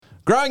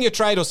Growing your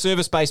trade or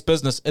service-based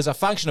business is a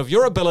function of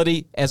your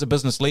ability as a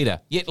business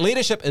leader. Yet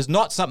leadership is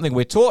not something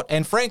we're taught,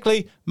 and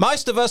frankly,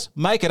 most of us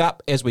make it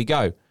up as we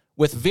go,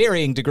 with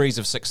varying degrees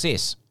of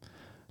success.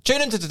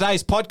 Tune into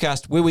today's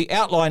podcast where we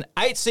outline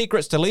 8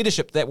 secrets to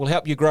leadership that will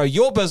help you grow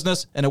your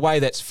business in a way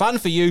that's fun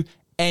for you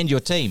and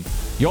your team.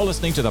 You're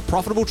listening to the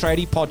Profitable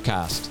Tradie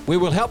Podcast, where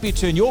we'll help you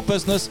turn your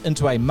business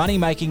into a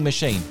money-making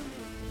machine.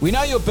 We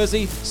know you're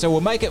busy, so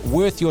we'll make it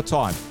worth your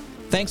time.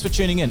 Thanks for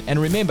tuning in, and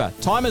remember,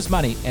 time is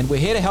money, and we're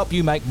here to help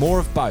you make more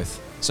of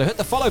both. So hit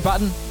the follow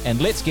button, and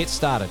let's get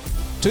started.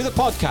 To the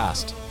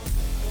podcast.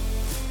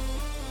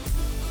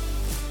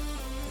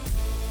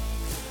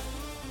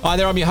 Hi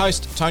there, I'm your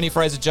host, Tony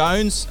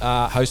Fraser-Jones,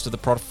 host of the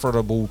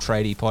Profitable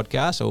Tradie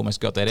Podcast. I almost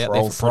got that out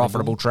there for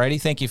Profitable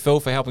Tradie. Thank you, Phil,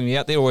 for helping me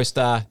out there. Always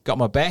got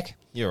my back.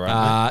 You're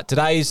right,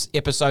 today's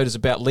episode is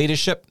about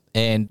leadership,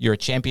 and you're a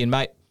champion,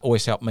 mate.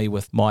 Always helped me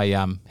with my,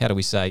 fair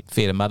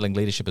to muddling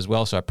leadership as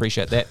well, so I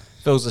appreciate that.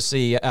 Phil's the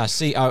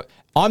CEO.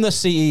 I'm the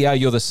CEO,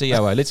 you're the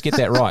COO. Let's get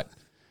that right.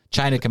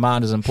 Chain of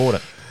command is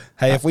important.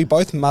 Hey, if we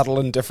both muddle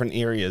in different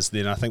areas,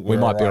 then I think we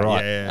might be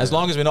right. Yeah. As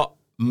long as we're not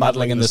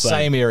muddling in the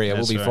same area,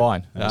 we'll be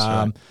fine.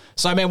 Right.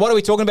 So, man, what are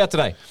we talking about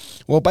today?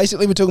 Well,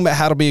 basically, we're talking about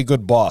how to be a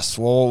good boss.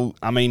 Well,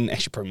 I mean,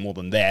 actually, probably more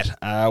than that.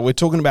 We're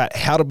talking about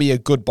how to be a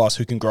good boss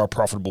who can grow a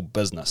profitable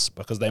business,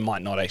 because they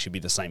might not actually be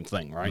the same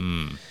thing, right?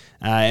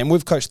 And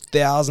we've coached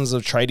thousands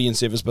of tradie and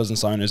service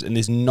business owners, and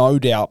there's no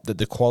doubt that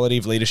the quality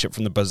of leadership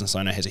from the business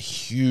owner has a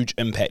huge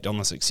impact on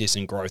the success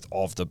and growth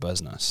of the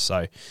business.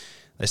 So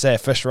they say a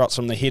fish rots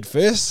from the head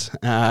first,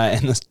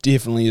 and this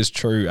definitely is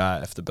true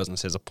if the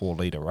business has a poor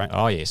leader, right?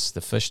 Oh, yes,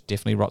 the fish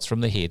definitely rots from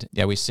the head.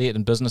 Yeah, we see it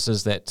in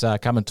businesses that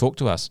come and talk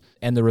to us,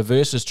 and the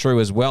reverse is true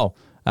as well.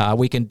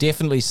 We can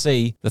definitely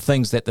see the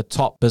things that the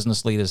top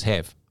business leaders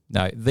have.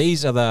 No,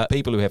 these are the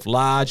people who have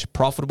large,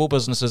 profitable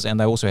businesses, and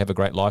they also have a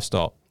great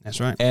lifestyle. That's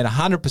right. And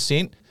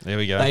 100%, there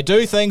we go. They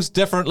do things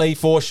differently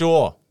for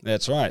sure.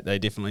 That's right. They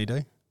definitely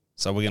do.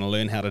 So we're going to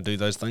learn how to do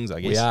those things,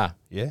 I guess. We are.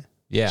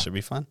 Yeah. Should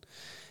be fun.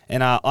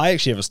 And I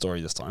actually have a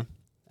story this time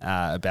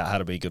about how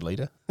to be a good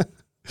leader.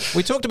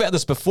 We talked about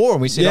this before,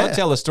 and we said, I'd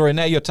tell the story.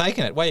 Now you're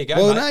taking it. Where you go,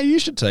 Well, mate? no, you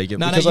should take it.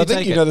 Because I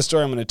think you know the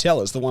story I'm going to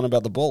tell. It's the one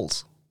about the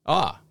Bulls.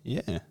 Ah.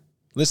 Yeah.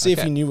 Let's see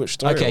if you knew which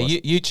story it was.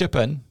 Okay, you chip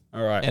in.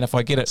 All right. And if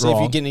I get it see wrong. See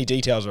if you get any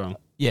details wrong.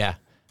 Yeah.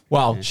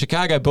 Well,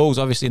 Chicago Bulls,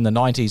 obviously in the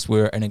 90s,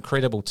 were an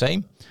incredible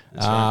team.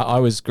 Right. I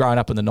was growing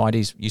up in the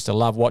 90s, used to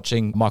love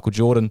watching Michael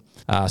Jordan,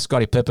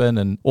 Scottie Pippen,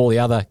 and all the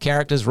other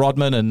characters,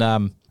 Rodman,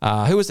 and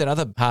who was that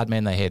other hard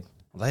man they had?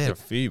 Well, they had a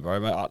few,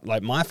 bro.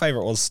 Like, my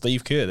favourite was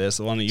Steve Kerr. That's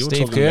the one that you were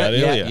talking about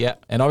earlier. Yeah.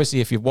 And obviously,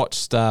 if you've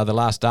watched The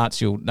Last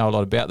Dance, you'll know a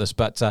lot about this.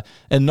 But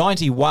in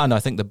 91, I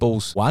think the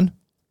Bulls won.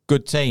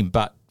 Good team,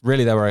 but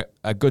really they were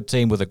a good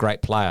team with a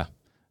great player.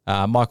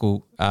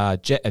 Michael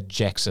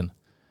Jackson.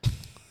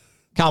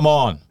 Come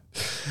on.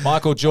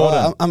 Michael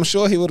Jordan. I'm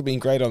sure he would have been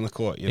great on the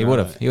court. He would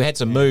have. He had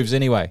some moves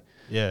anyway.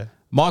 Yeah.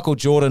 Michael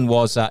Jordan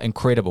was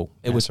incredible.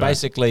 It was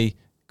basically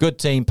good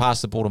team,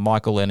 pass the ball to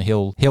Michael, and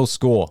he'll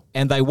score.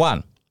 And they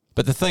won.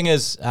 But the thing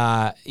is,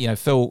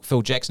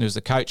 Phil Jackson, who's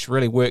the coach,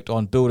 really worked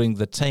on building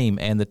the team.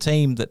 And the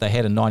team that they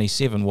had in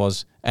 97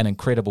 was an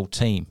incredible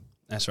team.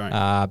 That's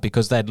right.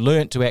 Because they'd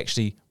learnt to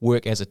actually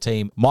work as a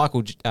team.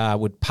 Michael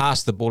would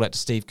pass the ball out to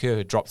Steve Kerr,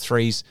 who dropped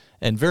threes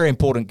in very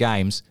important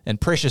games, in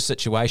precious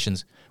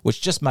situations,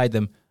 which just made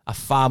them a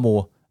far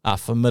more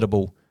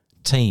formidable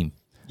team.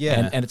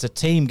 Yeah. And it's a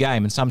team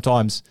game, and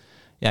sometimes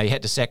you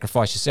had to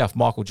sacrifice yourself.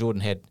 Michael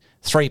Jordan had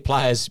 3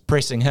 players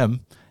pressing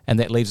him, and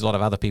that leaves a lot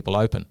of other people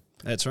open.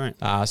 That's right.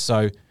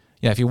 So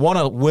if you want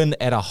to win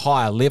at a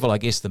higher level, I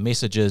guess the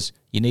message is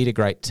you need a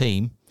great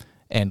team,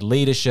 and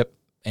leadership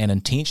and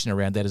intention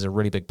around that is a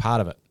really big part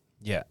of it.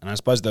 Yeah, and I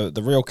suppose the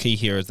real key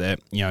here is that,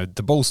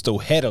 the Bulls still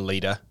had a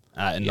leader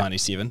in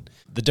 97.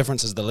 The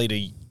difference is the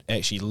leader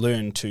actually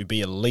learned to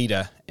be a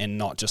leader and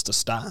not just a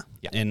star.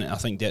 Yep. And I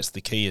think that's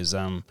the key is,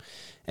 as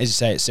you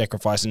say, it's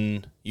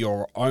sacrificing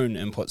your own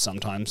input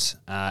sometimes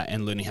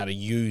and learning how to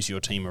use your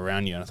team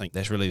around you. And I think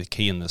that's really the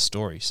key in this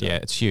story. So. Yeah,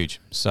 it's huge.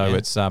 So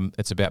it's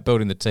about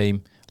building the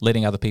team,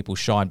 letting other people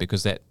shine,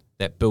 because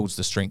that builds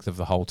the strength of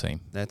the whole team.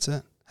 That's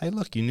it. Hey,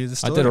 look, you knew the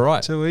story. I did all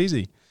right. Too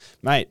easy.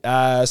 Mate,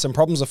 some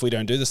problems if we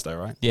don't do this though,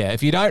 right? Yeah,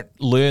 if you don't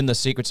learn the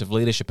secrets of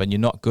leadership and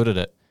you're not good at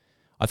it,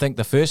 I think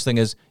the first thing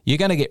is you're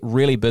going to get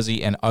really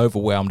busy and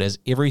overwhelmed, as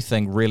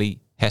everything really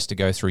has to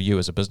go through you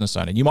as a business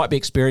owner. And you might be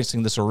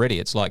experiencing this already.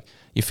 It's like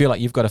you feel like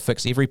you've got to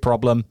fix every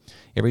problem.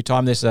 Every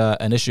time there's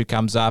an issue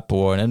comes up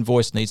or an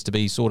invoice needs to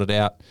be sorted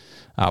out,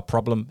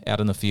 problem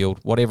out in the field,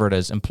 whatever it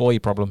is, employee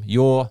problem,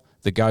 you're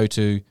the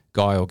go-to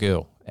guy or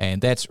girl.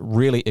 And that's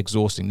really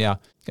exhausting. Now,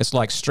 it's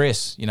like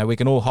stress. We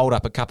can all hold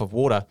up a cup of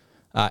water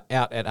out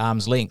at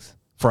arm's length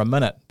for a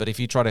minute, but if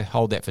you try to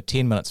hold that for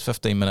 10 minutes,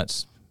 15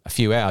 minutes, a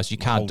few hours, you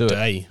can't do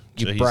it.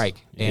 You break.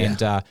 Yeah.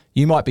 And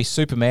you might be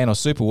Superman or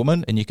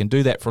Superwoman, and you can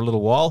do that for a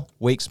little while,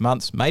 weeks,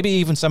 months, maybe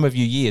even some of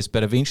you years,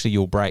 but eventually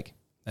you'll break.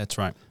 That's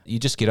right. You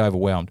just get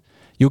overwhelmed.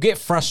 You'll get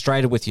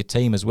frustrated with your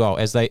team as well,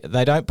 as they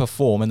don't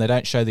perform and they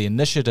don't show the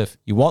initiative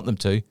you want them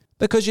to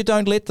because you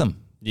don't let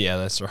them. Yeah,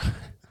 that's right.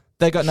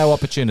 they got no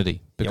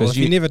opportunity because if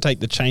you never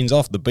take the chains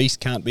off, the beast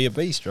can't be a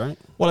beast, right?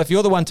 well, if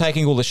you're the one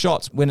taking all the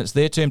shots, when it's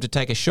their turn to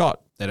take a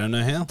shot, They don't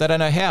know how. they don't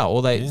know how,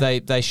 or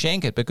they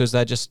shank it because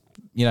they're just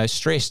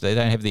stressed. They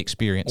don't have the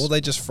experience. Or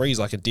they just freeze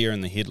like a deer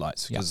in the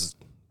headlights because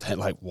they're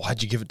like,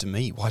 why'd you give it to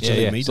me? Why'd you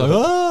Yeah, let me It's do like,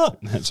 it? "Ah!"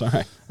 That's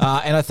right.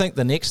 And I think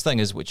the next thing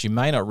is, which you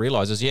may not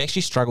realise, is you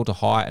actually struggle to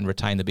hire and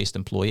retain the best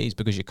employees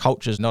because your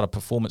culture is not a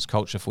performance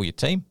culture for your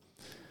team.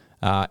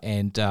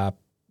 And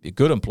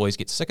good employees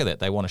get sick of that.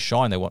 They want to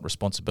shine. They want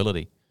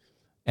responsibility.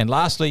 And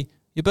lastly,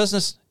 your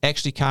business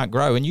actually can't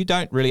grow, and you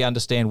don't really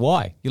understand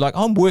why. You're like,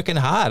 I'm working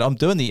hard. I'm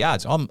doing the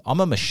yards. I'm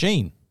a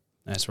machine.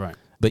 That's right.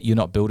 But you're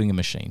not building a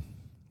machine.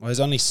 Well, it's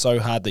only so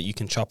hard that you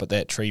can chop at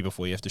that tree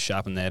before you have to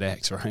sharpen that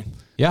axe, right?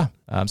 Yeah.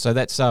 So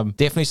that's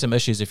definitely some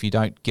issues if you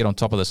don't get on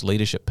top of this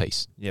leadership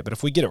piece. Yeah, but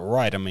if we get it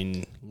right, I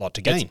mean, a lot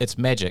to gain. It's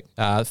magic.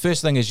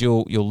 First thing is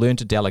you'll learn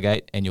to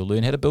delegate, and you'll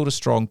learn how to build a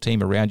strong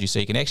team around you so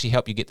you can actually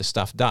help you get the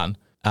stuff done,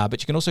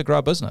 but you can also grow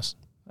a business.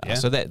 Yeah.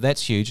 So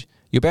that's huge.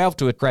 You'll be able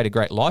to create a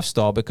great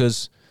lifestyle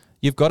because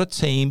you've got a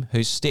team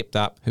who's stepped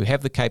up, who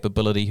have the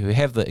capability, who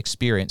have the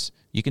experience.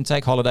 You can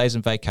take holidays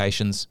and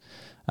vacations.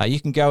 You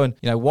can go and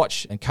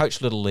watch and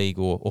coach Little League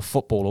or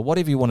football or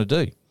whatever you want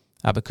to do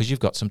because you've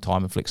got some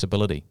time and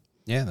flexibility.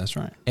 Yeah, that's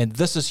right. And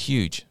this is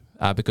huge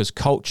because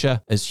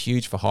culture is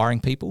huge for hiring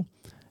people.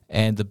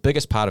 And the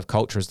biggest part of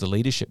culture is the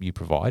leadership you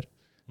provide.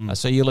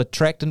 So you'll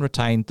attract and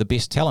retain the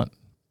best talent,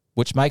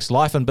 which makes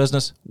life and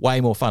business way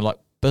more fun. Like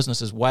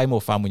business is way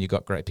more fun when you've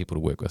got great people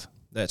to work with.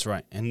 That's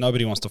right. And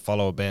nobody wants to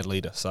follow a bad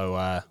leader. So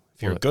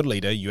if you're a good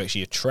leader, you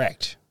actually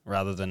attract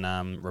rather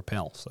than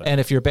repel. So. And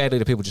if you're a bad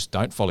leader, people just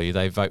don't follow you.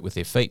 They vote with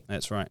their feet.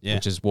 That's right. Yeah.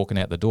 Which is walking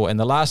out the door. And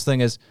the last thing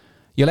is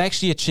you'll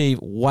actually achieve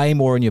way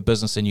more in your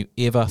business than you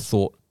ever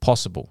thought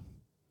possible.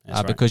 That's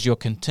right. Because you're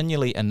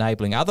continually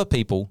enabling other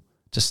people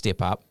to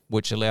step up,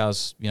 which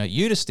allows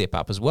you to step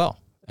up as well.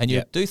 And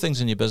you do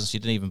things in your business you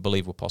didn't even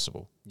believe were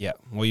possible. Yeah.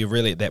 Well, you're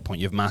really at that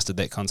point, you've mastered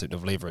that concept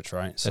of leverage,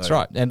 right? So That's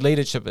right. And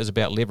leadership is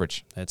about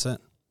leverage. That's it.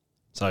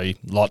 So, a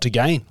lot to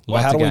gain. Well,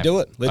 Lot how to do we gain. do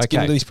it? Let's get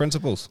Okay. into these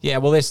principles. Yeah,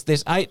 well,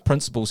 there's 8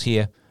 principles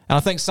here. And I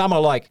think some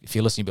are like, if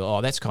you're listening, you'll be, oh,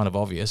 that's kind of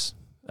obvious.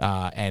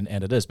 And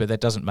it is, but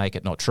that doesn't make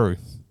it not true.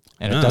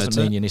 And No, it doesn't that's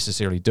mean it. you're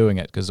necessarily doing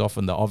it because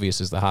often the obvious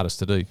is the hardest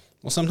to do.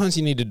 Well, sometimes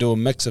you need to do a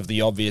mix of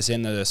the obvious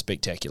and the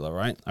spectacular,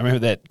 right? I remember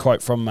that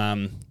quote from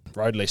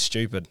Road Less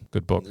Stupid.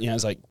 Good book.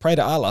 It's like, pray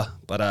to Allah,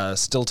 but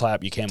still tie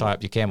up your camel. Tie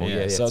up your camel. Yeah.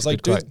 So it's it's a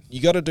like, good dude,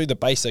 you got to do the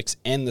basics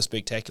and the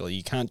spectacular.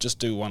 You can't just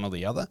do one or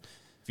the other.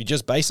 If you're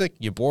just basic,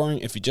 you're boring.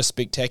 If you're just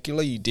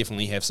spectacular, you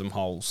definitely have some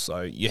holes.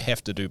 So you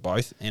have to do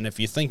both. And if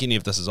you think any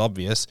of this is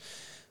obvious,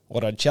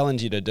 what I'd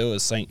challenge you to do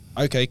is think,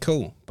 okay,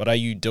 cool, but are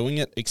you doing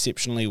it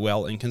exceptionally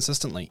well and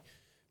consistently?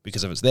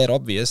 Because if it's that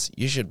obvious,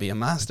 you should be a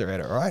master at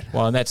it, right?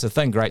 Well, and that's the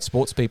thing. Great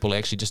sports people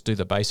actually just do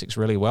the basics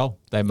really well.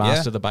 They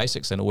master the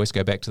basics and always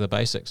go back to the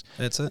basics.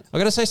 That's it. I've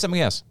got to say something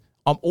else.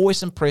 I'm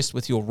always impressed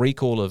with your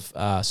recall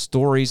of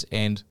stories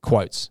and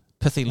quotes,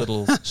 pithy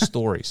little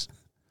stories.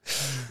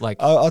 Like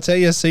I'll tell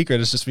you a secret.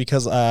 It's just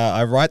because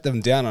I write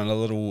them down on a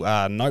little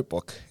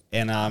notebook,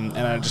 and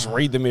I just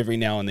read them every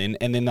now and then.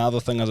 And then the other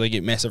thing is I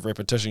get massive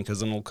repetition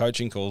because in all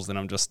coaching calls, then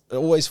it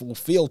always will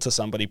feel to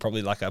somebody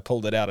probably like I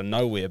pulled it out of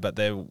nowhere, but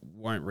they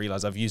won't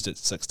realize I've used it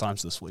 6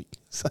 times this week.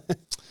 So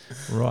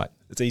right,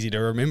 it's easy to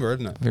remember,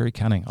 isn't it? very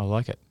cunning. I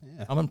like it.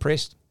 Yeah. I'm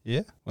impressed.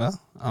 Yeah. Well,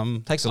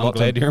 Takes a I'm lot.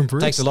 glad you're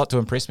impressed. Takes a lot to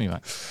impress me,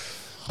 mate.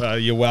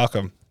 You're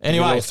welcome. Anyway.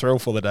 You're a little thrill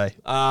for the day.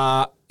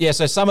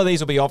 So some of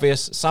these will be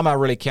obvious. Some are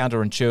really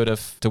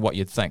counterintuitive to what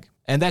you'd think.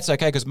 And that's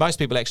okay because most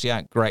people actually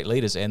aren't great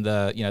leaders. And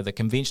the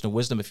conventional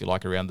wisdom, if you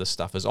like, around this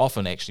stuff is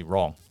often actually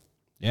wrong.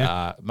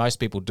 Yeah. Most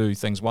people do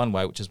things one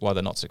way, which is why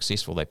they're not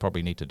successful. They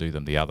probably need to do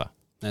them the other.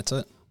 That's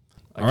it.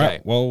 Okay. All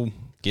right. Well,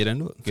 get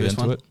into it. Get First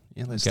into one. it.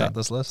 Yeah, let's Okay. start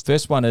this list.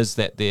 First one is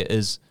that there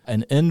is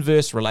an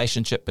inverse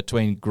relationship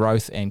between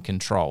growth and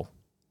control.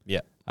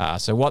 Yeah.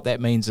 So what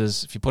that means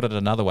is, if you put it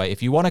another way,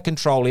 if you want to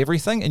control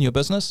everything in your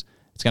business,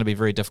 it's going to be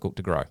very difficult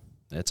to grow.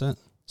 That's it.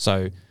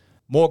 So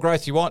more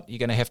growth you want, you're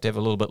going to have a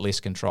little bit less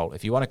control.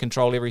 If you want to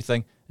control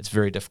everything, it's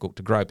very difficult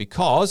to grow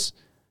because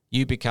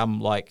you become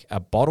like a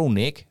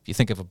bottleneck. If you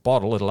think of a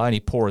bottle, it'll only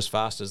pour as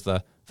fast as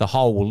the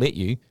hole will let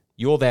you.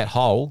 You're that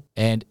hole,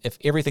 and if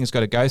everything's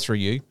got to go through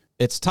you,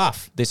 it's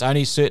tough. There's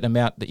only a certain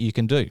amount that you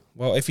can do.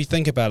 Well, if you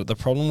think about it, the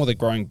problem with a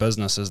growing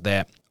business is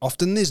that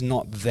often there's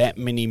not that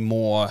many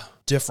more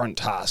different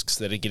tasks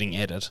that are getting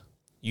added.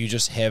 You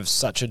just have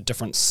such a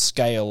different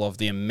scale of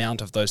the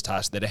amount of those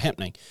tasks that are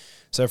happening.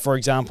 So, for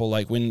example,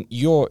 like when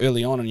you're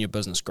early on in your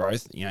business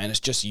growth, and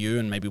it's just you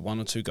and maybe 1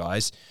 or 2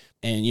 guys,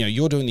 and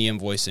you're doing the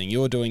invoicing,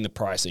 you're doing the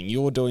pricing,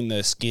 you're doing the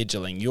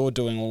scheduling, you're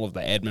doing all of the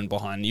admin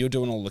behind, you're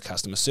doing all the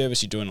customer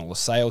service, you're doing all the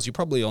sales, you're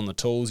probably on the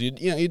tools, you're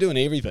doing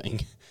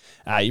everything.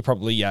 You're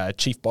probably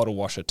chief bottle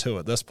washer too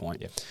at this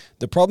point. Yep.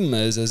 The problem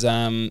is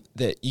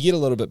that you get a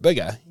little bit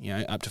bigger,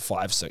 up to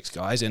 5, 6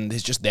 guys, and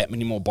there's just that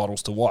many more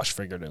bottles to wash,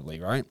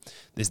 figuratively, right?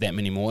 There's that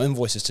many more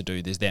invoices to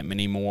do. There's that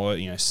many more,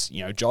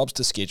 jobs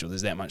to schedule.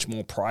 There's that much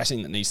more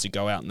pricing that needs to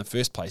go out in the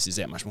first place. There's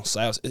that much more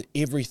sales.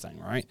 Everything,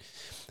 right?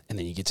 And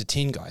then you get to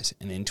 10 guys,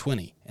 and then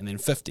 20, and then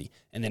 50,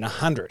 and then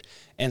 100.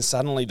 And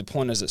suddenly the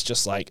point is, it's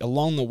just like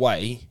along the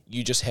way,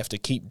 you just have to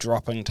keep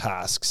dropping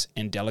tasks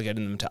and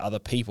delegating them to other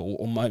people,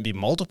 or maybe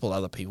multiple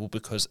other people,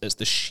 because it's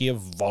the sheer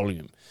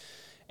volume.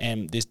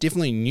 And there's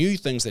definitely new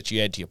things that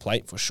you add to your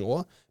plate for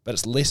sure, but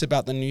it's less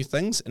about the new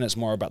things and it's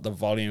more about the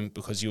volume,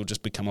 because you'll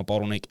just become a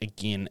bottleneck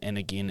again and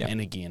again and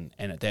again.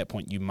 And at that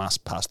point, you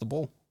must pass the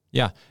ball.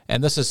 Yeah,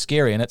 and this is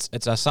scary, and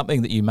it's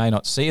something that you may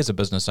not see as a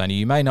business owner.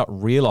 You may not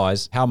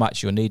realize how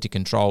much your need to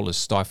control is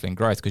stifling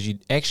growth, because you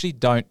actually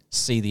don't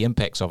see the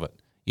impacts of it.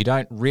 You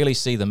don't really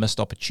see the missed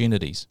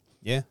opportunities,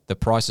 the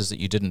prices that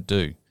you didn't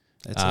do,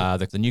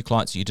 the new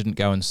clients that you didn't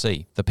go and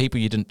see, the people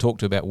you didn't talk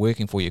to about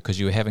working for you because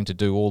you were having to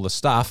do all the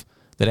stuff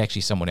that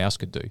actually someone else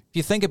could do. If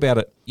you think about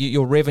it,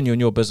 your revenue in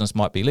your business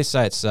might be, let's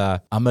say it's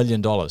 $1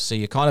 million, so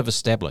you're kind of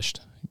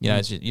established. You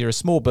know, you're a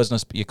small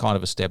business, but you're kind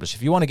of established.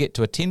 If you want to get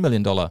to a $10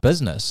 million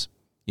business,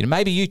 you know,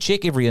 maybe you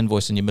check every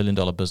invoice in your $1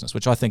 million business,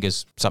 which I think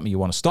is something you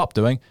want to stop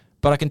doing.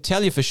 But I can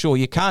tell you for sure,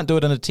 you can't do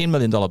it in a $10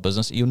 million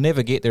business. You'll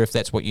never get there if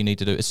that's what you need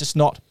to do. It's just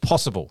not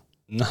possible.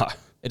 No.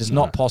 It is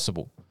not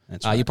possible.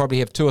 That's right. You probably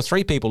have 2 or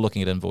 3 people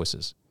looking at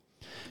invoices.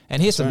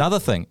 And here's another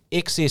thing.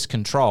 Excess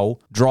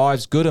control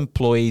drives good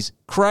employees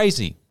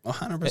crazy.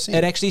 100%.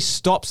 It actually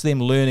stops them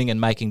learning and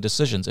making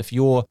decisions if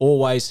you're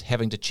always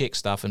having to check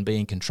stuff and be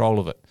in control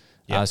of it.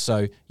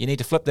 So you need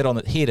to flip that on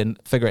its head and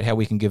figure out how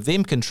we can give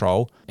them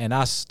control and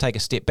us take a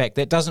step back.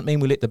 That doesn't mean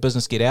we let the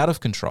business get out of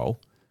control,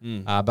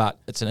 but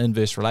it's an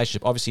inverse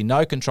relationship. Obviously,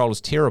 no control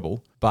is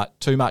terrible, but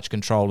too much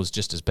control is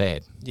just as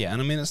bad. Yeah,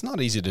 and I mean, it's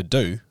not easy to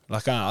do.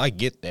 Like, I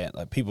get that.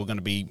 Like, people are going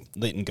to be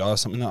letting go of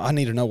something. No, I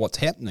need to know what's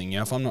happening. You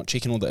know, if I'm not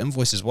checking all the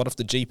invoices, what if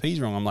the GP's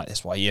wrong? I'm like,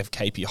 that's why you have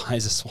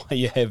KPIs. That's why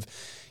you have,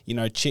 you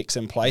know, checks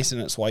in place,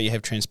 and it's why you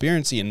have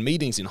transparency and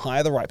meetings and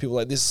hire the right people.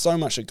 Like, there's so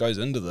much that goes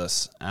into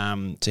this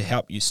to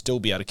help you still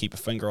be able to keep a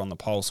finger on the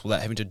pulse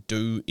without having to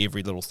do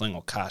every little thing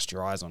or cast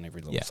your eyes on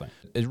every little thing.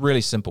 It's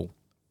really simple.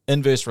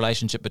 Inverse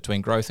relationship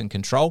between growth and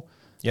control.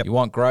 Yep. You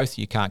want growth,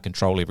 you can't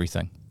control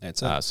everything.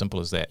 That's it. Simple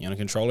as that. You want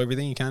to control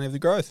everything, you can't have the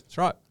growth. That's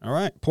right. All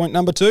right, point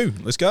number 2.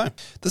 Let's go.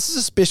 This is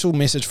a special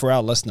message for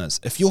our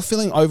listeners. If you're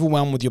feeling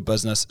overwhelmed with your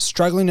business,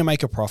 struggling to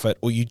make a profit,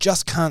 or you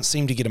just can't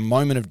seem to get a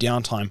moment of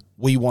downtime,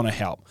 we want to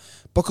help.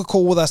 Book a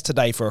call with us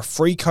today for a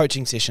free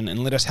coaching session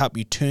and let us help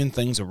you turn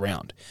things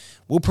around.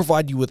 We'll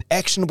provide you with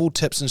actionable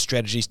tips and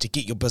strategies to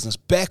get your business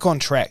back on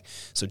track.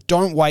 So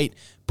don't wait.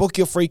 Book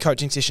your free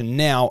coaching session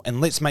now and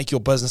let's make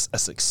your business a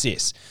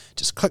success.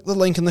 Just click the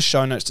link in the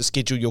show notes to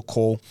schedule your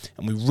call,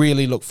 and we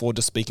really look forward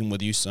to speaking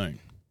with you soon.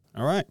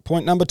 All right,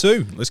 point number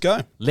 2. Let's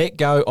go. Let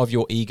go of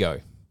your ego.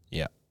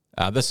 Yeah.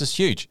 This is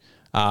huge.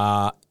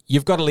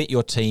 You've got to let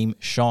your team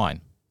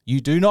shine. You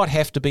do not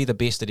have to be the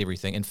best at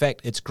everything. In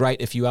fact, it's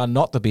great if you are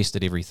not the best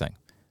at everything.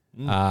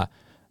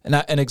 And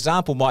an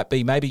example might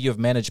be maybe you've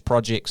managed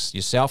projects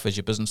yourself as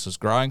your business is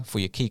growing for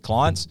your key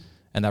clients,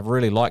 and they've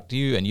really liked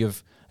you and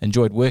you've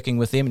enjoyed working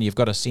with them, and you've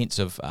got a sense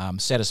of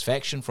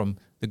satisfaction from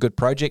the good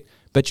project,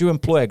 but you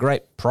employ a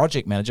great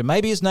project manager.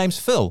 Maybe his name's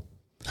Phil.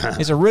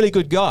 He's a really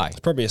good guy. It's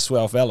probably a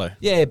swell fellow.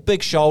 Yeah,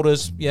 big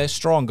shoulders,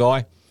 strong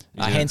guy,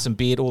 handsome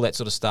beard, all that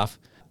sort of stuff.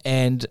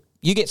 And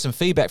you get some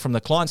feedback from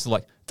the clients. They're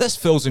like, this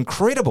Phil's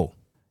incredible.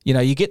 You know,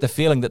 you get the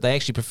feeling that they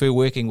actually prefer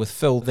working with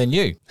Phil than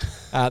you.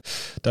 Don't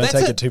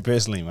take it too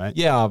personally, mate.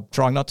 Yeah, I'm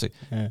trying not to.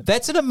 Yeah.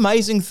 That's an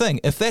amazing thing.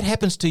 If that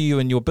happens to you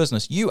in your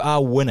business, you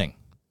are winning.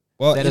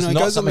 Well, that is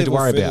not something to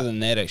worry about. Further than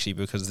that, actually,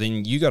 because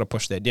then you got to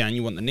push that down.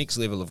 You want the next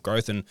level of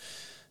growth, and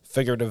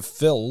figurative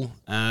Phil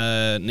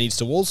needs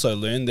to also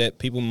learn that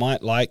people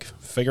might like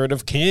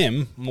figurative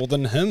Cam more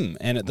than him.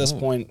 And at this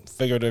point,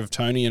 figurative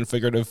Tony and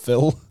figurative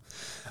Phil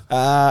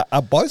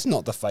are both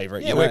not the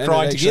favourite. Yeah, we're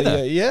crying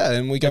together. Yeah,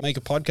 and we go make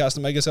a podcast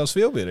and make ourselves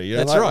feel better. You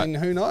know, that's right. And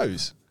who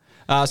knows?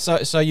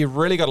 So you've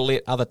really got to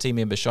let other team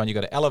members shine. You've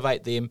got to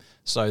elevate them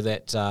so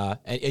that,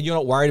 and you're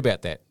not worried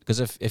about that. Because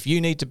if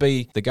you need to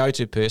be the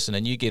go-to person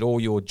and you get all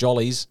your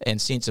jollies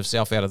and sense of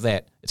self out of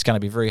that, it's going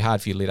to be very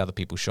hard for you to let other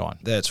people shine.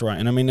 That's right.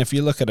 And I mean, if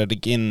you look at it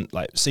again,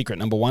 like secret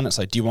number 1, it's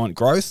like, do you want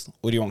growth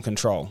or do you want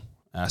control?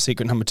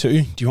 Secret number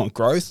 2, do you want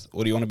growth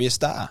or do you want to be a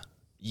star?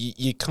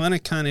 You kind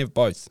of can't have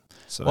both.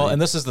 So, well,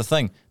 and this is the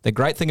thing. The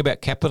great thing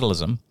about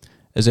capitalism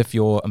is if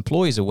your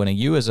employees are winning,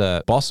 you as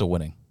a boss are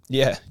winning.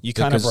 Yeah, you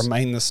kind of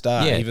remain the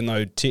star, even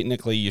though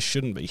technically you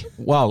shouldn't be.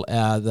 Well,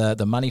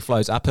 the money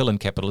flows uphill in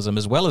capitalism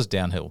as well as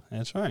downhill.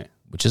 That's right.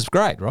 Which is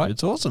great, right?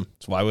 It's awesome.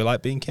 That's why we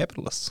like being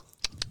capitalists.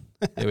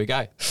 There we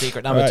go.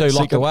 Secret number 2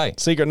 locked away.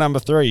 Secret number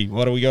 3,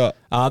 what do we got?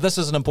 This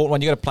is an important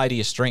one. You got to play to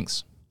your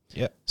strengths.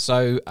 Yeah.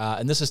 So,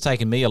 and this has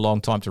taken me a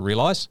long time to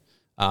realise,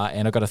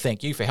 and I've got to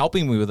thank you for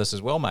helping me with this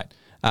as well, mate.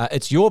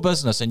 It's your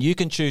business, and you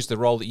can choose the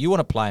role that you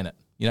want to play in it.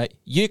 You know,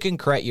 you can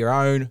create your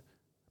own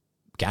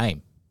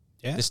game.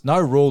 Yeah. There's no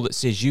rule that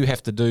says you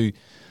have to do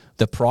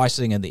the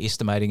pricing and the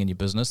estimating in your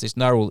business. There's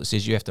no rule that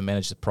says you have to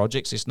manage the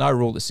projects. There's no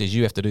rule that says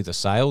you have to do the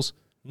sales.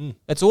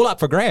 It's all up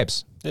for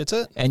grabs. That's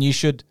it. And you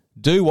should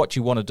do what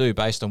you want to do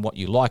based on what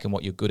you like and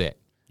what you're good at.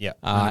 Yeah.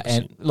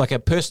 And like a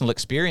personal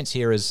experience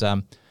here is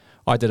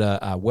I did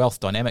a wealth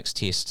dynamics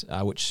test,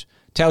 which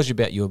tells you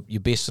about your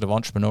best sort of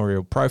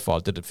entrepreneurial profile. I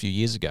did it a few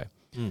years ago.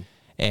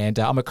 And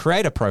I'm a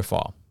creator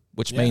profile,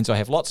 which means I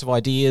have lots of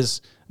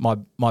ideas.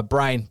 My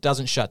brain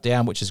doesn't shut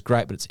down, which is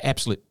great, but it's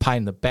absolute pain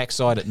in the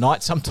backside at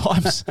night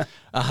sometimes.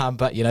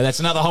 But, that's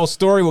another whole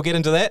story. We'll get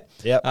into that.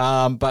 Yep.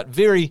 But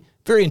very,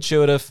 very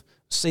intuitive,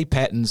 see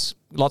patterns,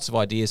 lots of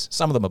ideas.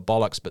 Some of them are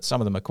bollocks, but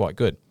some of them are quite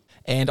good.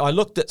 And I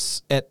looked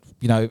at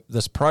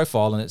this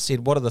profile, and it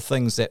said, what are the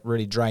things that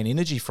really drain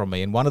energy from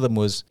me? And one of them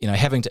was,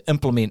 having to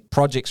implement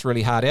projects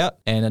really hard out.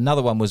 And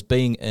another one was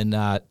being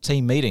in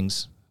team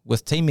meetings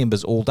with team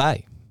members all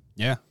day.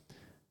 Yeah.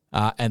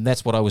 And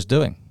that's what I was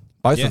doing.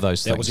 Both of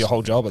those things. That was your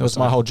whole job. That was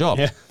my whole job.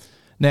 Yeah.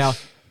 Now,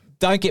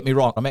 don't get me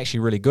wrong. I'm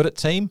actually really good at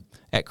team,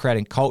 at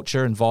creating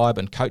culture and vibe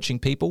and coaching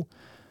people,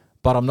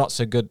 but I'm not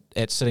so good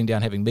at sitting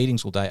down having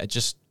meetings all day.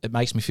 It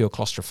makes me feel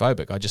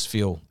claustrophobic. I just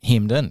feel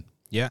hemmed in.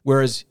 Yeah.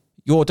 Whereas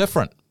you're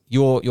different.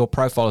 Your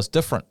profile is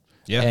different.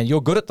 Yeah. And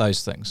you're good at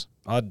those things.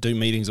 I do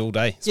meetings all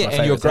day. It's yeah, my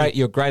and you're favourite great. thing.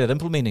 You're great at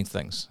implementing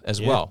things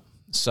as well.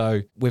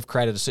 So we've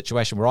created a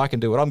situation where I can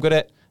do what I'm good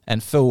at,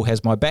 and Phil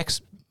has my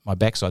backside.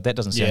 That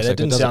doesn't sound so that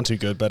good. didn't sound too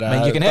good, but I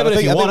mean, you can have but it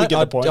if you want we it. get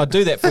the point. I'd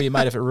do that for you,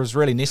 mate, if it was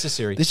really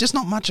necessary. There's just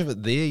not much of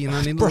it there,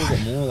 I need a little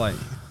bit more like.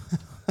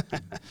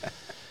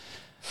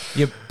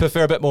 You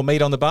prefer a bit more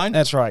meat on the bone?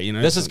 That's right,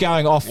 This is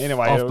going off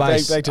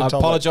base. back to I topic.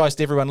 apologise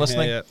to everyone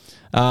listening. Yeah.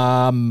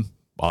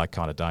 Well, I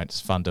kind of don't.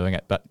 It's fun doing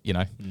it, but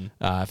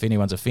if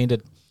anyone's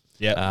offended,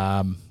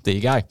 Yeah. there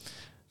you go.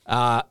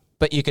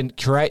 But you can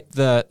create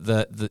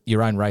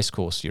your own race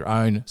course, your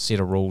own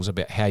set of rules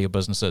about how your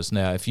business is.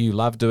 Now, if you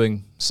love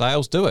doing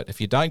sales, do it. If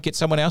you don't, get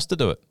someone else to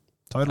do it.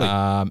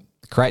 Totally.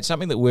 Create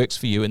something that works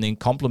for you, and then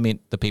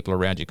complement the people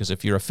around you. Because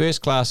if you're a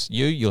first class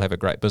you'll have a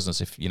great business.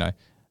 If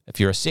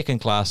you're a second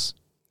class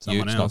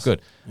Someone it's else. not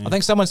good. Yeah. I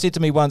think someone said to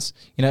me once,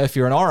 if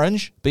you're an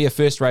orange, be a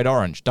first rate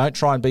orange. Don't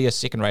try and be a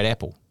second rate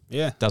apple.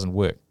 Yeah. It doesn't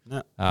work.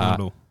 No, not at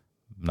all.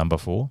 Number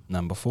 4.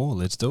 Number 4,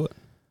 let's do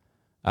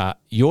it.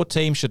 Your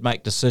team should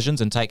make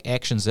decisions and take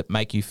actions that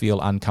make you feel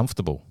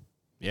uncomfortable.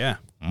 Yeah.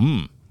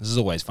 This is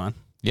always fun.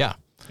 Yeah.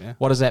 Yeah.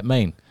 What does that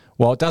mean?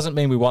 Well, it doesn't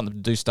mean we want them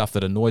to do stuff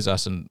that annoys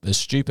us and is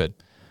stupid.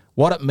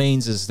 What it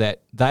means is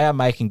that they are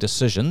making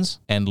decisions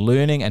and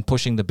learning and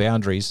pushing the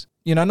boundaries,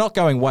 not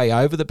going way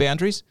over the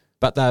boundaries,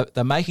 but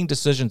they're making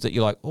decisions that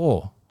you're like,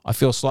 oh, I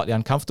feel slightly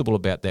uncomfortable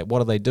about that.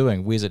 What are they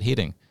doing? Where's it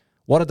heading?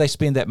 What did they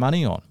spend that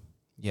money on?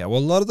 Yeah, well,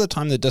 a lot of the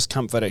time the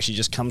discomfort actually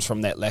just comes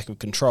from that lack of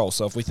control.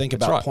 So if we think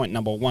about point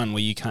number 1,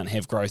 where you can't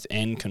have growth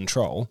and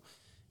control,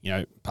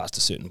 past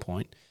a certain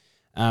point,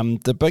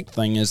 the big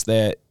thing is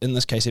that in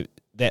this case,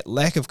 that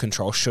lack of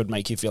control should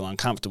make you feel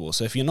uncomfortable.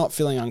 So if you're not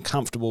feeling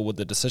uncomfortable with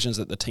the decisions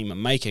that the team are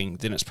making,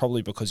 then it's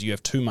probably because you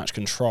have too much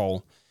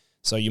control.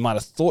 So you might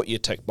have thought you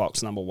ticked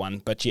box number 1,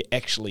 but you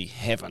actually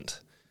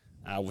haven't,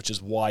 which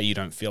is why you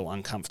don't feel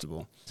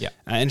uncomfortable. Yeah.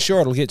 And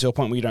sure, it'll get to a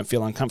point where you don't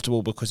feel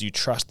uncomfortable because you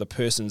trust the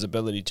person's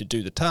ability to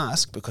do the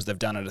task because they've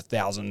done it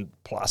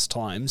 1,000+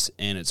 times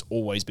and it's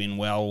always been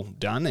well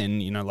done.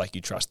 And, like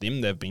you trust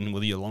them, they've been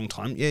with you a long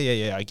time.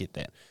 Yeah, I get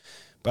that.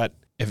 But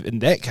if in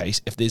that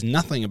case, if there's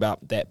nothing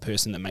about that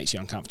person that makes you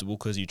uncomfortable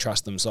because you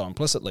trust them so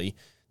implicitly,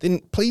 then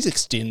please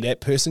extend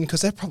that person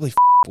because they're probably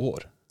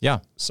bored. Yeah.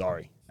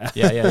 Sorry.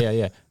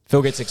 Yeah.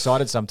 Phil gets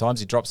excited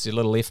sometimes. He drops a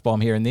little F-bomb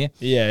here and there.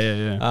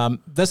 Yeah.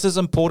 This is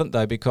important,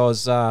 though,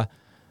 because,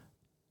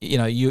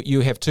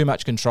 you have too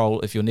much control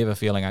if you're never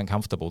feeling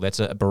uncomfortable. That's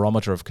a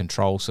barometer of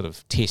control sort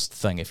of test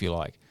thing, if you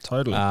like.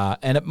 Totally.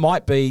 And it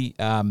might be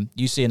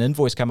you see an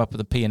invoice come up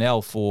with a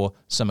P&L for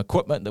some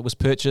equipment that was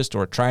purchased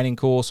or a training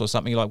course or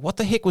something. You're like, what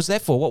the heck was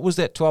that for? What was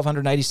that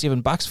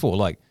 $1,287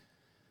 for?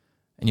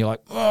 And you're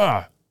like,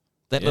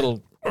 that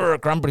little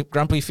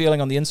grumpy feeling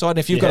on the inside. And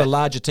if you've got a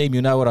larger team,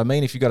 you know what I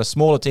mean. If you've got a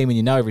smaller team and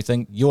you know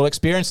everything, you'll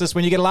experience this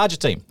when you get a larger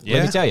team. Yeah.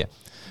 Let me tell you.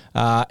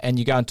 And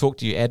you go and talk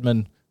to your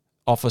admin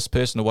office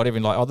person or whatever,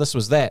 and like, oh, this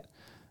was that.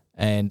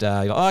 And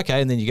you're like, oh,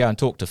 okay. And then you go and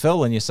talk to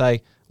Phil and you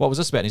say, what was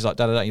this about? And he's like,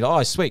 da-da-da. And you're like,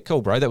 oh, sweet,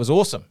 cool, bro. That was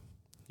awesome.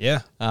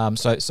 Yeah.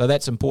 So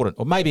that's important.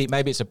 Or maybe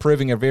it's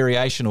approving a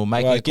variation or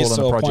making a call on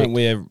a project.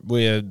 Point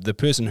where the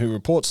person who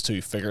reports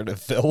to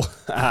Figurative Phil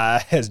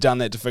has done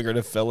that to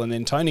Figurative Phil, and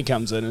then Tony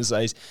comes in and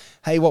says,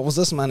 hey, what was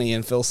this money?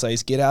 And Phil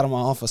says, get out of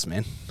my office,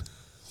 man.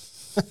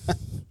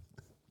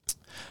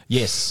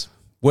 Yes.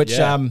 Which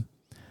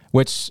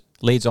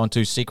leads on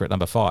to secret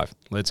number 5.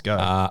 Let's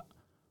go.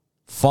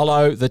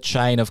 Follow the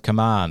chain of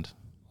command.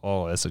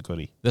 Oh, that's a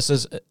goodie. This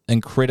is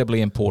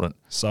incredibly important.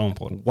 So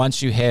important.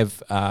 Once you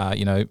have,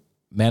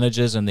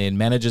 managers and then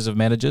managers of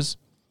managers,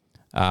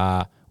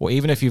 or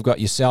even if you've got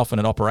yourself and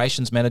an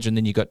operations manager and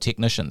then you've got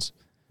technicians,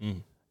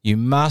 you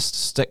must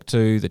stick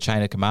to the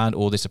chain of command,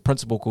 or there's a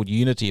principle called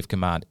unity of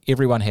command.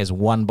 Everyone has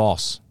one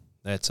boss.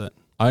 That's it.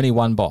 Only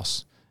one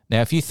boss.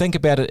 Now, if you think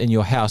about it in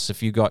your house,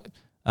 if you've got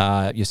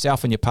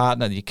yourself and your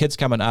partner, your kids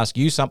come and ask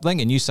you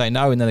something and you say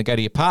no, and then they go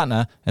to your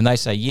partner and they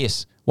say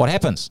yes, what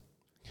happens?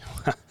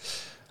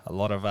 A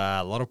lot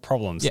of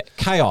problems. Yeah,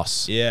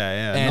 chaos.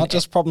 Yeah. And not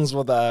just problems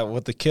with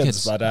the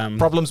kids, but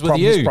problems with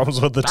you. Problems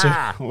with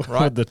the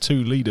with the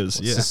two leaders.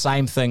 It's Yeah. the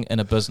same thing in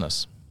a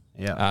business.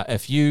 Yeah.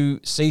 If you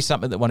see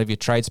something that one of your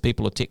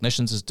tradespeople or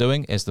technicians is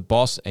doing as the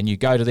boss, and you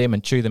go to them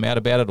and chew them out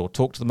about it, or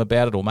talk to them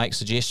about it, or make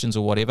suggestions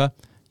or whatever,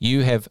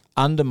 you have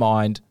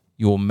undermined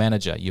your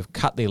manager. You've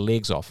cut their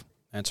legs off.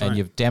 That's and right.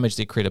 you've damaged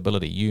their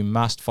credibility. You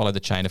must follow the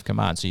chain of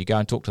command. So you go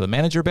and talk to the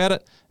manager about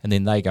it, and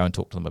then they go and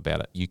talk to them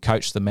about it. You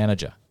coach the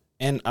manager.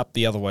 And up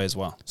the other way as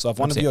well. So if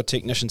one of your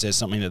technicians has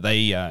something that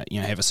they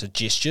have a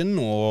suggestion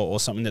or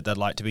something that they'd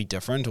like to be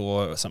different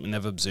or something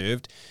they've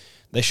observed,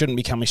 they shouldn't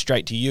be coming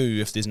straight to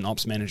you if there's an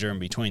ops manager in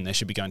between. They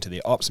should be going to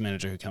their ops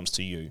manager who comes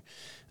to you.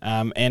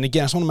 And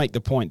again, I just want to make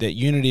the point that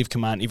unity of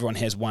command, everyone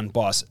has one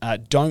boss.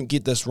 Don't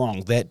get this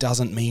wrong. That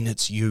doesn't mean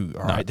it's you,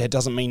 all right? That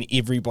doesn't mean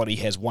everybody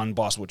has one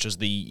boss, which is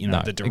the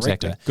director.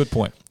 Exactly. Good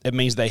point. It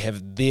means they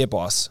have their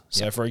boss.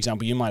 So, for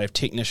example, you might have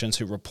technicians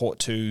who report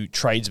to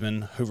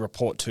tradesmen, who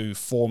report to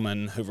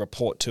foremen, who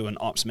report to an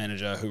ops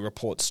manager, who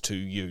reports to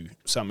you,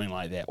 something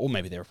like that. Or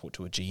maybe they report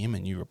to a GM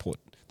and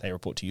they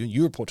report to you, and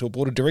you report to a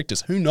board of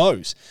directors. Who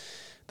knows?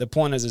 The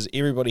point is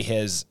everybody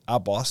has a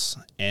boss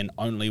and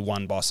only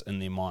one boss in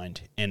their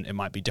mind. And it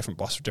might be different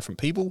boss for different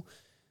people,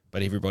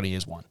 but everybody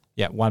has one.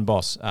 Yeah, one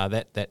boss.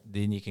 That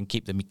then you can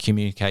keep the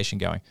communication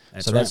going.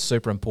 That's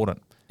super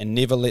important. And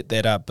never let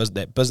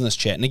that business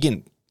chat. And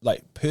again,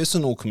 like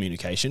personal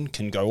communication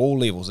can go all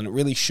levels, and it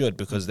really should,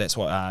 because that's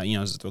what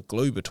is the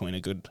glue between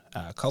a good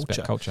culture. It's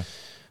about culture.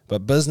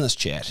 But business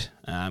chat,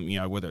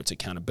 whether it's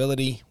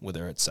accountability,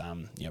 whether it's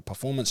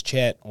performance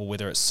chat, or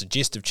whether it's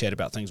suggestive chat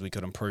about things we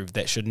could improve,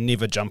 that should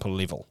never jump a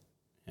level.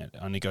 It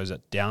only goes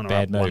down or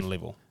up one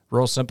level.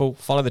 Real simple.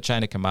 Follow the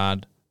chain of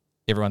command.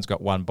 Everyone's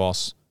got one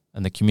boss,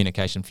 and the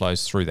communication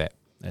flows through that.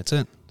 That's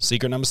it.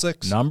 Secret number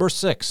 6. Number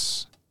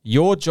 6.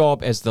 Your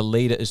job as the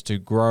leader is to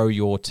grow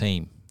your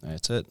team.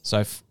 That's it.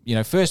 So,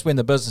 first when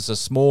the business is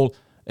small,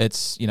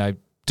 it's,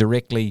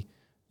 directly,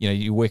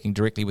 you're working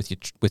directly with your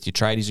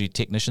tradies or your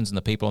technicians and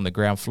the people on the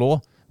ground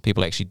floor,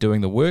 people actually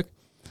doing the work.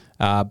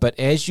 But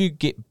as you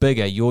get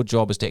bigger, your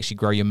job is to actually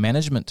grow your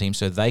management team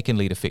so they can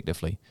lead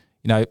effectively.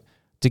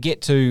 To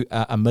get to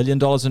 $1 million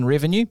in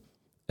revenue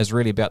is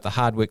really about the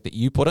hard work that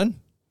you put in.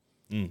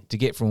 To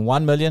get from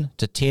 1 million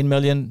to 10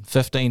 million,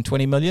 15,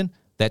 20 million,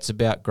 that's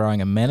about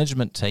growing a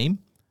management team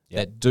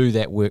that do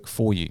that work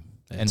for you.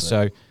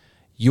 So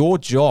your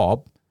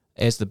job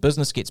as the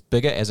business gets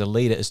bigger as a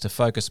leader is to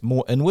focus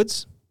more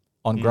inwards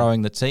on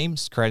growing the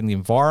teams, creating the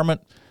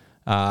environment,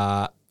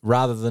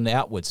 rather than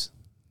outwards.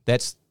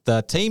 That's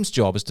the team's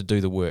job, is to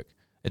do the work.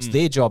 It's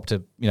their job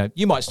to,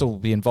 you might still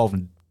be involved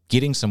in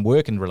getting some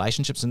work and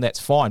relationships, and that's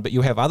fine, but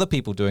you'll have other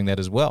people doing that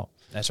as well.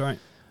 That's right.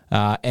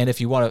 And if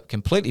you want to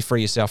completely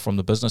free yourself from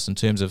the business in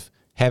terms of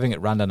having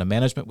it run under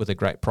management with a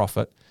great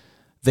profit,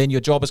 then your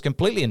job is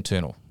completely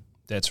internal.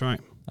 That's right.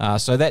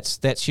 So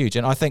that's huge.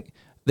 And I think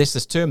there's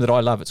this term that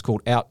I love. It's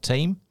called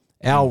out-team.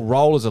 Our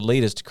role as a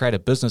leader is to create a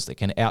business that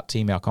can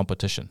out-team our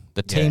competition.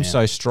 The team's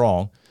so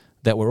strong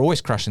that we're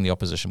always crushing the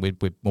opposition.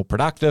 We're more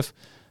productive.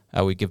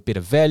 We give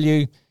better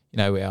value.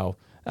 Our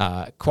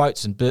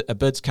quotes and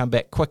bids come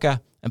back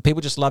quicker, and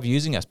people just love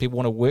using us. People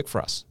want to work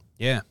for us.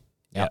 Yeah.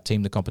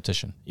 Out-team the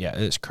competition. Yeah,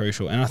 it's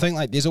crucial. And I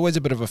think there's always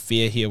a bit of a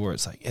fear here where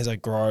it's like, as I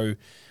grow,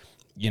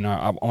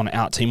 I want to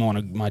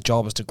out-team, my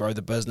job is to grow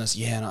the business.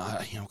 Yeah, and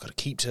I've got to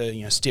keep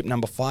to, step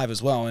number 5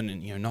 as well,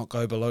 and not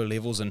go below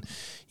levels. And,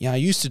 I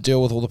used to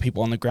deal with all the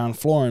people on the ground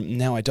floor, and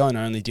now I don't.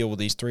 I only deal with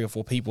these 3 or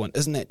 4 people. And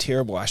isn't that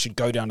terrible? I should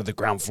go down to the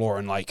ground floor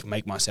and,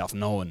 make myself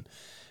known.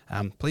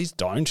 Please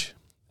don't.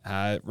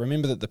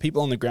 Remember that the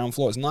people on the ground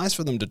floor, it's nice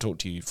for them to talk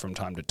to you from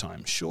time to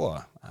time,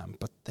 sure,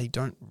 but they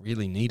don't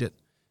really need it.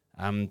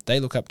 They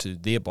look up to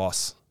their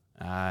boss,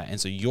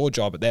 and so your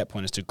job at that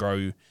point is to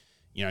grow,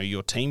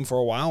 your team for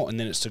a while, and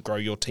then it's to grow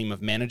your team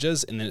of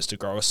managers, and then it's to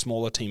grow a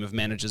smaller team of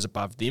managers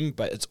above them,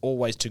 but it's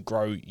always to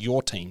grow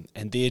your team,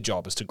 and their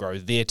job is to grow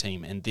their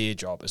team, and their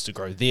job is to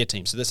grow their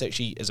team. So this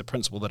actually is a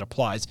principle that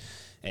applies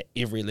at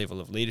every level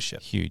of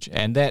leadership. Huge.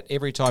 And that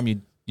every time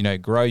you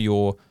grow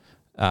your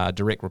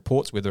direct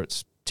reports, whether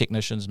it's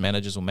technicians,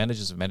 managers, or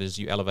managers of managers,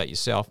 you elevate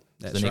yourself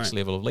to the next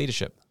level of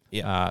leadership.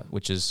 Yeah,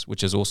 which is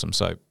awesome.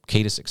 So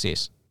key to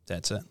success.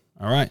 That's it.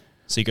 All right.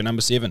 Secret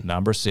number 7.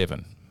 Number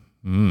 7.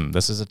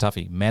 This is a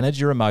toughie.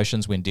 Manage your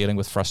emotions when dealing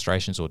with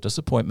frustrations or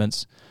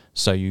disappointments,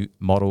 so you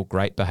model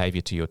great behavior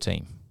to your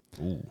team.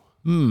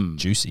 Ooh.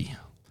 Juicy.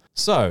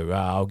 So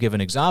I'll give an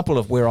example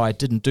of where I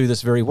didn't do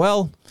this very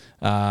well.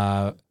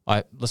 I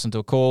listened to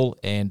a call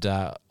and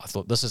I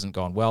thought this hasn't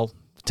gone well.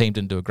 The team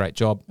didn't do a great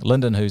job.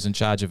 Lyndon, who's in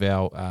charge of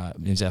our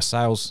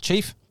sales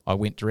chief, I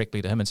went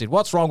directly to him and said,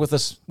 "What's wrong with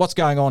this? What's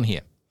going on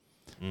here?"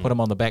 Put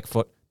him on the back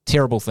foot.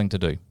 Terrible thing to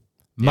do.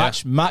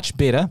 Much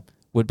better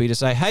would be to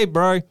say, "Hey,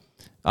 bro,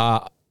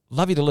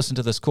 love you to listen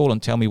to this call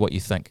and tell me what you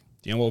think."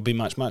 Do you know what would be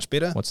much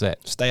better? What's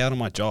that? Stay out of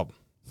my job.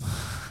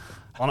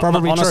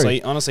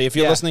 Probably honestly, if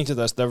you're listening to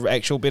this, the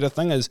actual better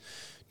thing is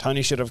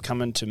Tony should have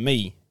come into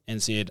me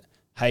and said,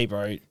 "Hey,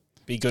 bro,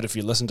 be good if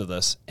you listen to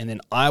this." And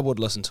then I would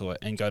listen to it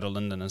and go to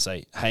Lyndon and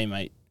say, "Hey,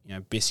 mate,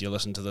 best you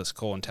listen to this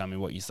call and tell me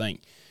what you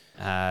think."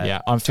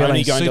 I'm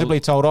feeling suitably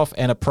told off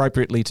and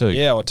appropriately too.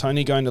 Yeah, or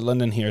Tony going to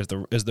Linden here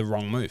is the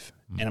wrong move.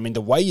 And I mean,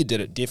 the way you did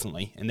it,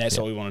 definitely, and that's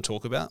what we want to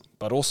talk about.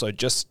 But also,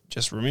 just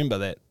remember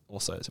that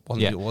also it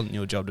wasn't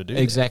your job to do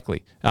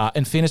exactly.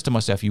 In fairness to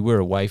myself, you were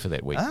away for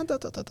that week.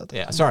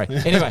 Yeah, sorry.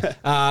 Anyway,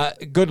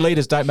 good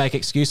leaders don't make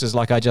excuses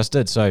like I just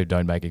did, so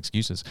don't make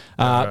excuses.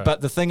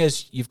 But the thing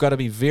is, you've got to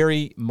be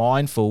very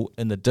mindful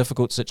in the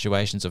difficult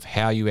situations of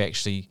how you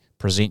actually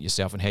present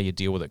yourself and how you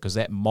deal with it, because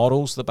that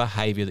models the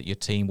behavior that your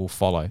team will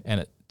follow, and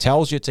it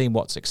tells your team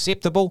what's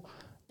acceptable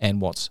and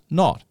what's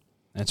not.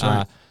 That's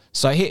right.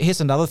 So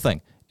here's another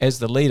thing. As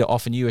the leader,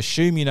 often you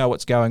assume you know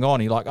what's going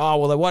on. You're like, oh,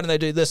 well, why don't they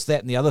do this,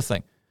 that, and the other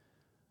thing?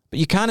 But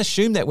you can't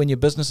assume that when your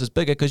business is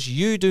bigger, because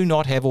you do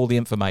not have all the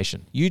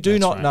information. You do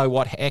not know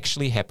what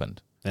actually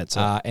happened. That's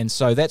it. And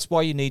so that's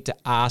why you need to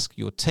ask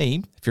your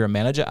team. If you're a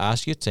manager,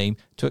 ask your team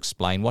to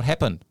explain what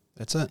happened.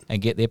 That's it. And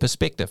get their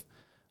perspective.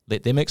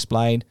 Let them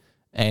explain.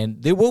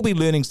 And there will be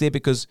learnings there,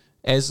 because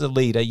as a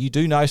leader, you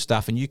do know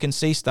stuff and you can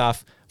see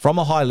stuff from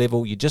a high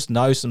level. You just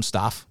know some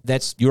stuff.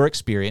 That's your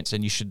experience,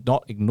 and you should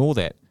not ignore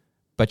that.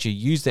 But you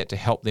use that to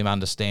help them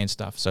understand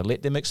stuff. So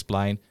let them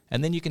explain,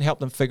 and then you can help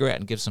them figure out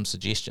and give some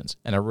suggestions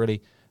in a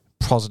really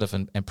positive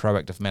and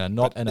proactive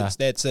manner.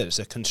 That's it. It's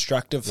a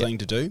constructive thing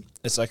to do.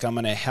 It's like, I'm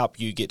going to help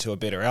you get to a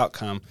better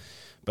outcome.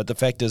 But the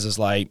fact is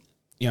like,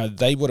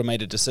 they would have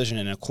made a decision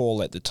and a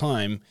call at the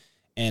time.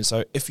 And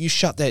so if you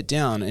shut that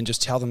down and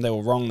just tell them they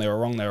were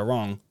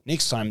wrong,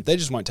 next time they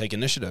just won't take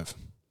initiative.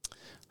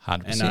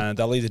 100%. And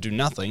they'll either do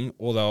nothing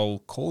or they'll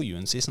call you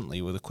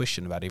incessantly with a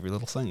question about every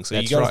little thing. So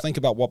you got to think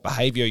about what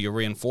behavior you're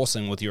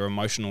reinforcing with your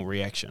emotional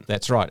reaction.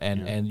 That's right.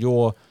 And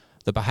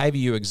the behavior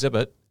you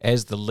exhibit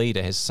as the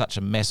leader has such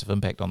a massive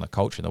impact on the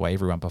culture and the way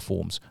everyone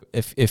performs.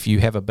 If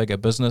you have a bigger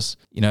business,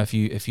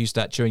 if you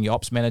start chewing your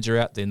ops manager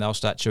out, then they'll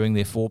start chewing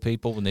their 4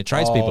 people and their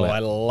tradespeople out. I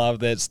love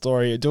that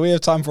story. Do we have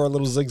time for a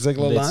little Zig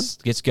Ziglar line?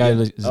 Let's go,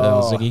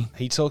 Ziggy.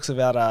 He talks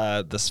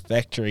about this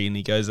factory, and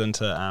he goes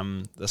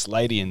into this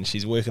lady, and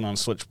she's working on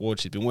switchboard.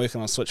 She's been working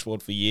on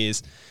switchboard for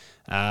years.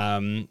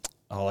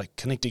 Like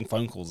connecting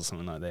phone calls or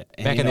something like that.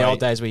 Back in the old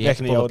days where you had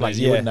to pull the plug,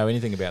 you wouldn't know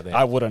anything about that.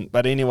 I wouldn't.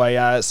 But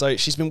anyway, so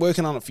she's been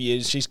working on it for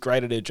years. She's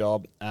great at her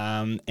job.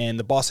 And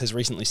the boss has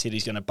recently said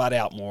he's going to butt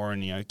out more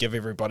and, give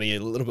everybody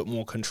a little bit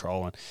more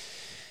control. And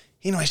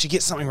anyway, she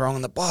gets something wrong,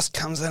 and the boss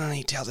comes in and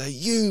he tells her,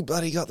 you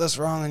bloody got this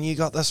wrong, and you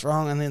got this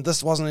wrong, and then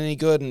this wasn't any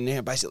good,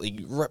 and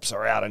basically rips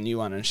her out a new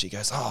one, and she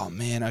goes, oh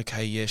man,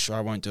 okay, yeah, sure,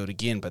 I won't do it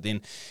again. But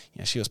then,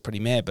 she was pretty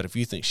mad. But if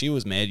you think she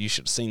was mad, you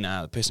should have seen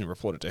the person who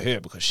reported to her,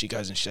 because she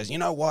goes and she says, you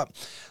know what,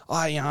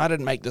 I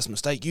didn't make this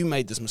mistake, you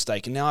made this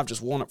mistake, and now I've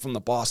just worn it from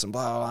the boss, and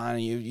blah, blah, blah,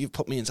 and you've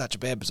put me in such a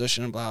bad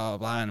position, and blah, blah,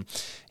 blah,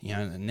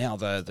 and now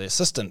the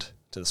assistant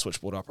to the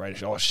switchboard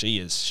operator,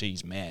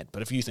 she's mad.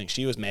 But if you think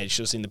she was mad, you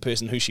should have seen the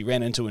person who she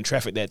ran into in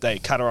traffic that day,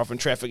 cut her off in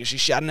traffic, and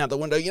she's shouting out the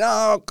window,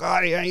 oh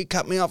God, you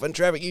cut me off in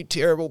traffic, you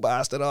terrible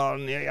bastard,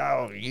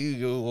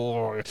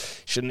 you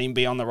shouldn't even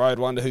be on the road,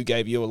 wonder who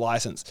gave you a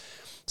license.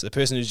 So the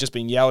person who's just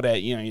been yelled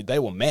at, they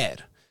were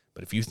mad.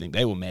 But if you think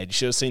they were mad, you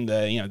should have seen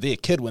their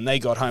kid when they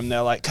got home.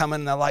 They're like, come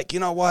in, they're like,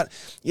 you know what,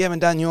 you haven't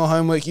done your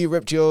homework, you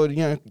ripped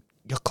your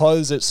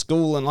clothes at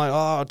school, and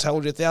I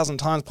told you 1,000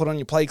 times, put on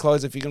your play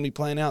clothes if you're going to be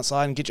playing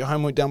outside and get your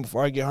homework done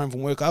before I get home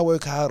from work. I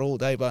work hard all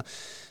day. But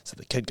so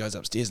the kid goes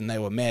upstairs and they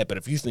were mad. But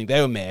if you think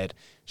they were mad,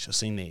 you should have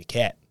seen their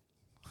cat,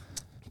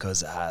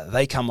 because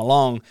they come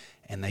along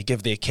and they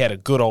give their cat a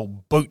good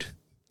old boot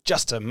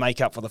just to make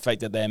up for the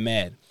fact that they're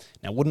mad.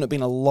 Now, wouldn't it have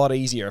been a lot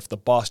easier if the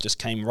boss just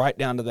came right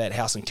down to that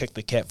house and kicked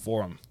the cat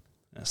for him?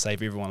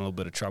 Save everyone a little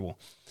bit of trouble.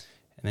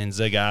 And then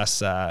Zig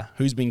asks,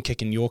 who's been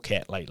kicking your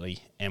cat lately?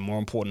 And more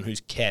important,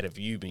 whose cat have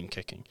you been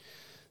kicking?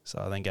 So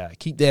I think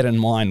keep that in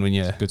mind when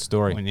you're good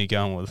story when you're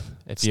going with.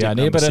 If you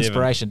need a bit of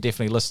inspiration,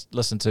 definitely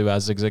listen to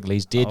Zig Ziglar.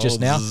 He's dead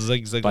just now,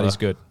 Zig Ziglar. But he's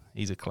good.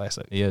 He's a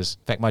classic. He is.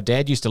 In fact, my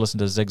dad used to listen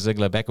to Zig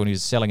Ziglar back when he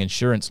was selling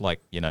insurance,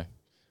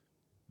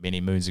 many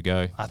moons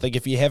ago. I think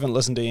if you haven't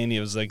listened to any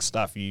of Zig's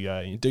stuff,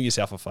 you do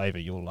yourself a favor.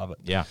 You'll love it.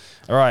 Yeah.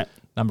 All right.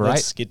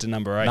 Let's get to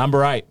number 8.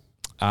 Number 8.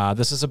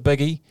 This is a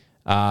biggie,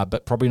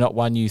 but probably not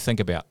one you think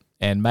about.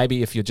 And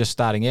maybe if you're just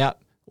starting out,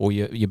 or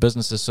your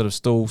business is sort of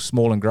still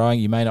small and growing,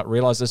 you may not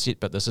realize this yet,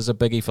 but this is a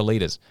biggie for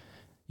leaders.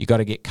 You got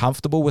to get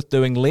comfortable with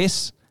doing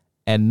less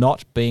and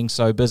not being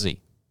so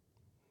busy.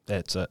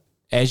 That's it.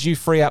 As you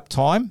free up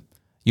time,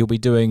 you'll be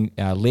doing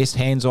less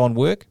hands-on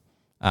work.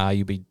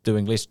 You'll be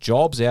doing less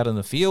jobs out in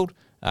the field.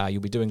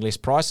 You'll be doing less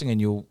pricing, and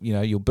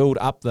you'll build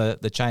up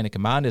the chain of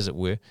command, as it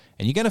were.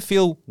 And you're going to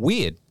feel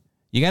weird.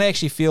 You're going to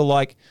actually feel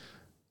like,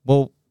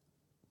 well,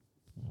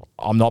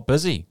 I'm not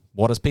busy.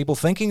 What is people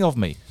thinking of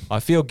me? I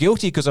feel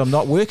guilty because I'm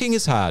not working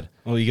as hard.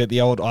 Well, you get the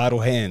old idle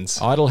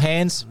hands. Idle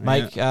hands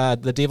make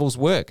the devil's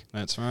work.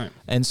 That's right.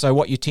 And so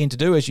what you tend to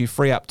do is you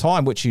free up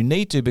time, which you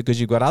need to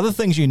because you've got other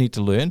things you need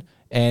to learn.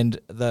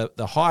 And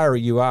the higher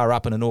you are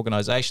up in an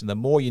organization, the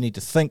more you need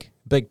to think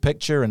big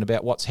picture and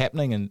about what's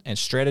happening and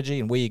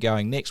strategy and where you're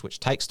going next, which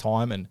takes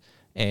time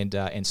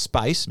and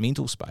space,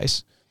 mental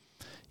space.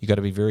 You've got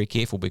to be very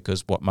careful,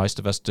 because what most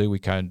of us do, we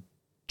can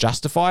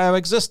justify our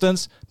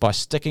existence by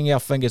sticking our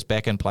fingers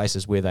back in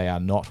places where they are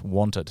not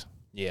wanted.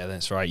 Yeah,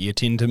 that's right. You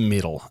tend to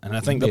meddle. And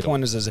I think the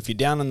point is if you're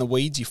down in the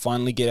weeds, you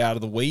finally get out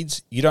of the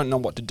weeds. You don't know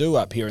what to do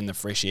up here in the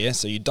fresh air,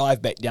 so you dive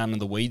back down in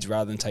the weeds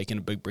rather than taking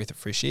a big breath of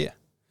fresh air.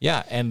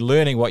 Yeah, and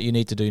learning what you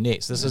need to do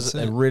next. This is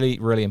really,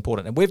 really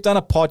important. And we've done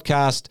a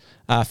podcast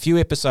a few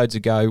episodes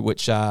ago,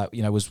 which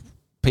was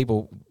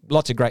people,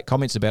 lots of great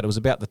comments about it. It was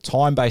about the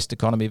time-based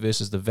economy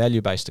versus the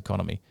value-based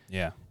economy.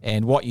 Yeah.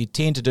 And what you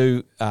tend to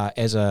do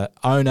as a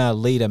owner,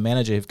 leader,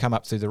 manager who've come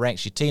up through the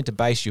ranks, you tend to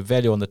base your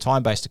value on the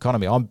time-based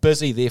economy. I'm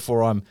busy,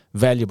 therefore I'm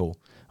valuable.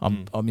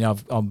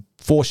 I'm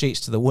 4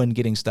 sheets to the wind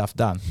getting stuff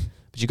done.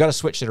 But you've got to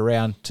switch it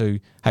around to,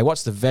 hey,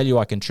 what's the value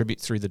I contribute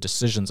through the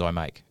decisions I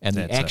make and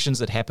the actions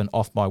that happen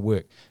off my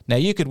work? Now,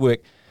 you could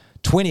work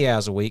 20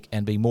 hours a week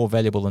and be more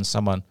valuable than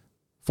someone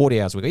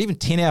 40 hours a week, or even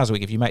 10 hours a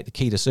week if you make the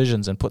key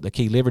decisions and put the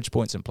key leverage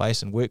points in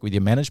place and work with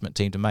your management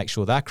team to make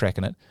sure they're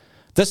cracking it.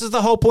 This is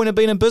the whole point of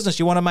being in business.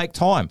 You want to make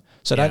time.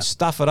 So don't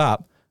stuff it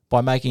up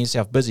by making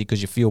yourself busy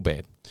because you feel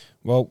bad.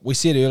 Well, we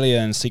said earlier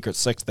in Secret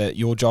 6 that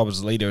your job as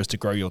a leader is to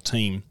grow your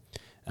team.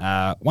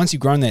 Once you've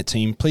grown that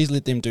team, please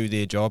let them do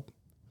their job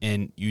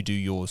and you do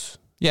yours.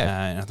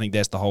 Yeah. And I think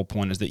that's the whole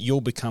point, is that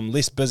you'll become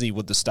less busy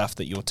with the stuff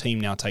that your team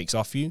now takes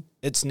off you.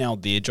 It's now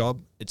their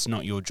job. It's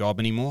not your job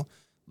anymore.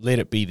 Let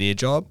it be their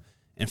job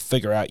and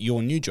figure out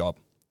your new job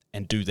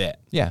and do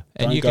that. Yeah.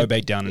 Don't and you go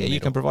back down and you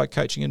can provide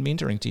coaching and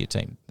mentoring to your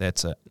team.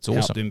 That's it. It's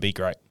awesome. Help them be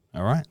great.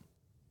 All right.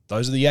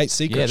 Those are the 8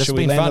 secrets. Yeah, this has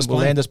been fun. We'll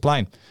land this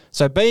plane.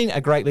 So being a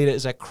great leader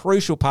is a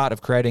crucial part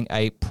of creating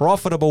a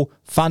profitable,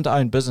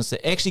 fun-to-own business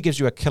that actually gives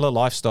you a killer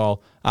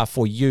lifestyle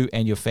for you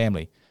and your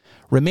family.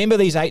 Remember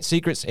these 8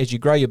 secrets as you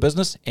grow your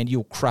business and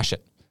you'll crush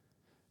it.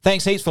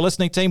 Thanks heaps for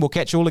listening, team. We'll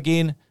catch you all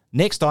again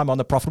next time on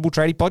the Profitable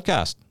Tradie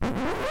Podcast.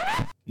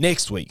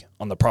 Next week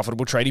on the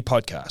Profitable Tradie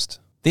Podcast.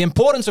 The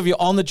importance of your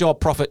on-the-job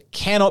profit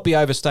cannot be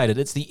overstated.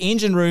 It's the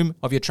engine room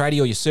of your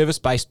tradie or your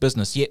service-based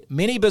business. Yet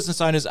many business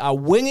owners are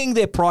winging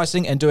their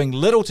pricing and doing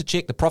little to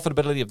check the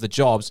profitability of the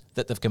jobs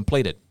that they've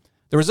completed.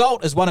 The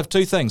result is one of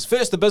 2 things.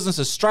 First, the business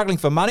is struggling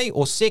for money,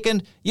 or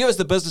second, you as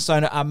the business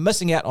owner are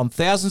missing out on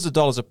thousands of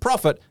dollars of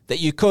profit that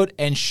you could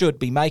and should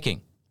be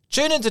making.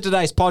 Tune into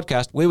today's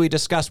podcast where we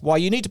discuss why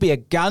you need to be a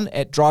gun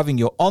at driving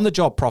your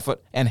on-the-job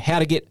profit and how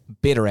to get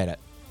better at it.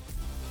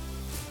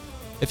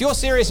 If you're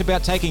serious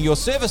about taking your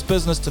service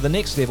business to the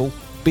next level,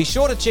 be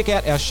sure to check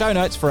out our show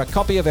notes for a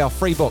copy of our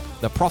free book,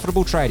 The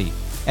Profitable Tradie,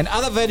 and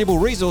other valuable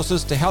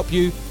resources to help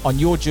you on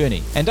your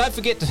journey. And don't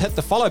forget to hit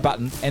the follow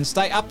button and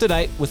stay up to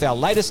date with our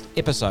latest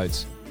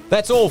episodes.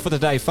 That's all for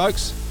today,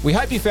 folks. We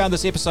hope you found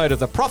this episode of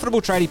the Profitable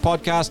Tradie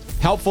Podcast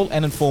helpful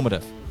and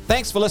informative.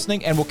 Thanks for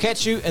listening, and we'll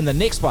catch you in the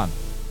next one.